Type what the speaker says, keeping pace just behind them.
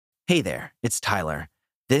Hey there, it's Tyler.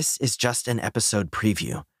 This is just an episode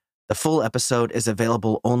preview. The full episode is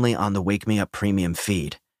available only on the Wake Me Up Premium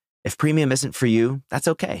feed. If Premium isn't for you, that's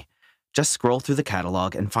okay. Just scroll through the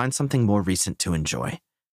catalog and find something more recent to enjoy.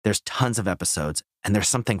 There's tons of episodes, and there's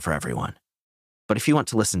something for everyone. But if you want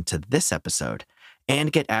to listen to this episode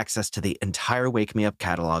and get access to the entire Wake Me Up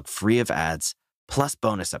catalog free of ads, plus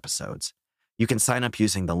bonus episodes, you can sign up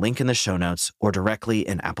using the link in the show notes or directly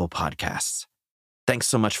in Apple Podcasts. Thanks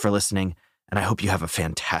so much for listening, and I hope you have a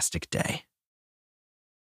fantastic day.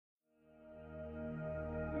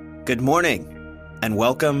 Good morning, and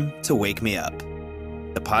welcome to Wake Me Up,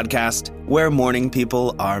 the podcast where morning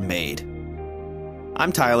people are made.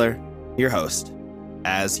 I'm Tyler, your host,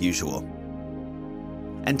 as usual.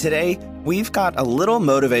 And today, we've got a little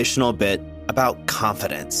motivational bit about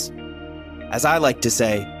confidence. As I like to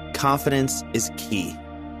say, confidence is key.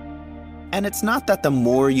 And it's not that the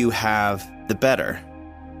more you have, the better.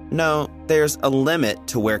 No, there's a limit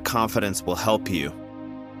to where confidence will help you.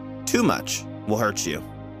 Too much will hurt you.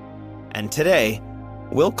 And today,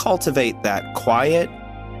 we'll cultivate that quiet,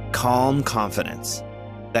 calm confidence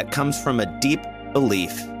that comes from a deep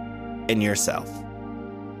belief in yourself.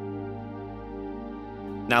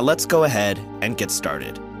 Now let's go ahead and get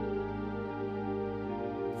started.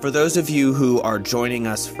 For those of you who are joining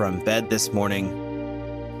us from bed this morning,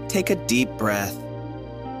 take a deep breath,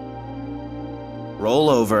 roll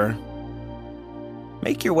over,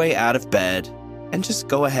 make your way out of bed, and just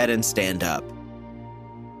go ahead and stand up.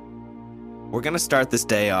 We're going to start this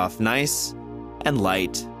day off nice and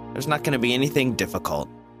light. There's not going to be anything difficult.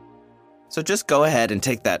 So just go ahead and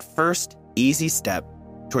take that first easy step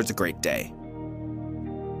towards a great day.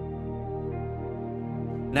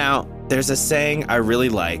 Now, there's a saying I really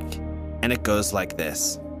like, and it goes like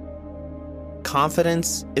this.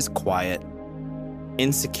 Confidence is quiet.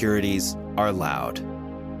 Insecurities are loud.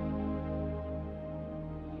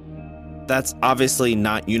 That's obviously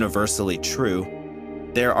not universally true.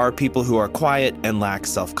 There are people who are quiet and lack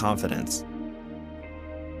self-confidence.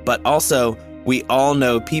 But also, we all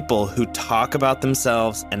know people who talk about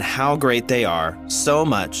themselves and how great they are so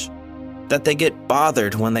much that they get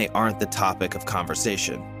bothered when they aren't the topic of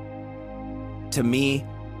conversation. To me,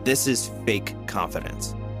 this is fake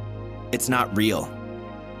confidence. It's not real.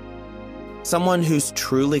 Someone who's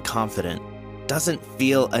truly confident doesn't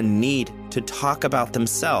feel a need to talk about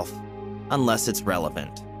themselves unless it's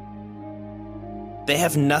relevant. They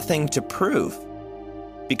have nothing to prove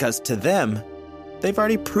because to them, they've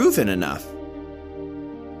already proven enough.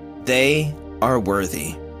 They are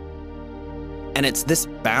worthy. And it's this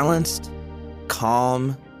balanced,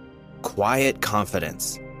 calm, quiet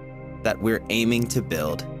confidence that we're aiming to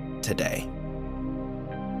build today.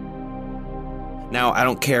 Now, I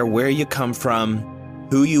don't care where you come from,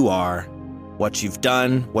 who you are, what you've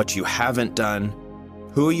done, what you haven't done,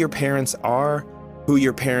 who your parents are, who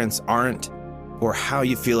your parents aren't, or how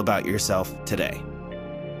you feel about yourself today.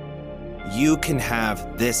 You can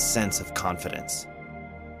have this sense of confidence.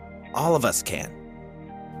 All of us can,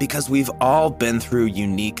 because we've all been through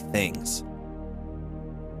unique things.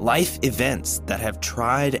 Life events that have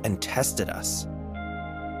tried and tested us.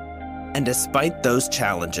 And despite those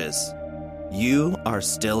challenges, you are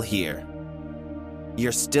still here.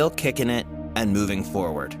 You're still kicking it and moving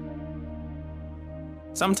forward.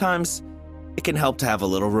 Sometimes it can help to have a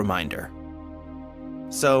little reminder.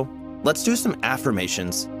 So let's do some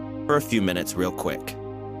affirmations for a few minutes real quick.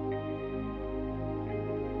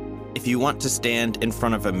 If you want to stand in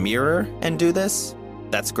front of a mirror and do this,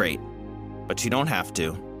 that's great, but you don't have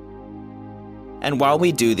to. And while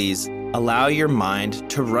we do these, allow your mind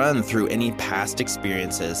to run through any past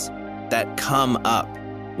experiences that come up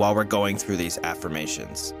while we're going through these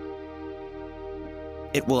affirmations.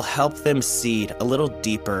 It will help them seed a little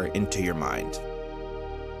deeper into your mind.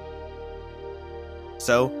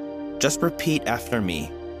 So, just repeat after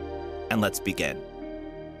me, and let's begin.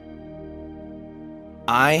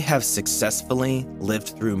 I have successfully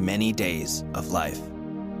lived through many days of life.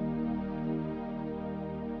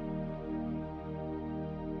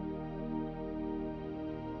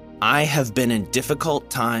 I have been in difficult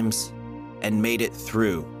times and made it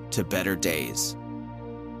through to better days.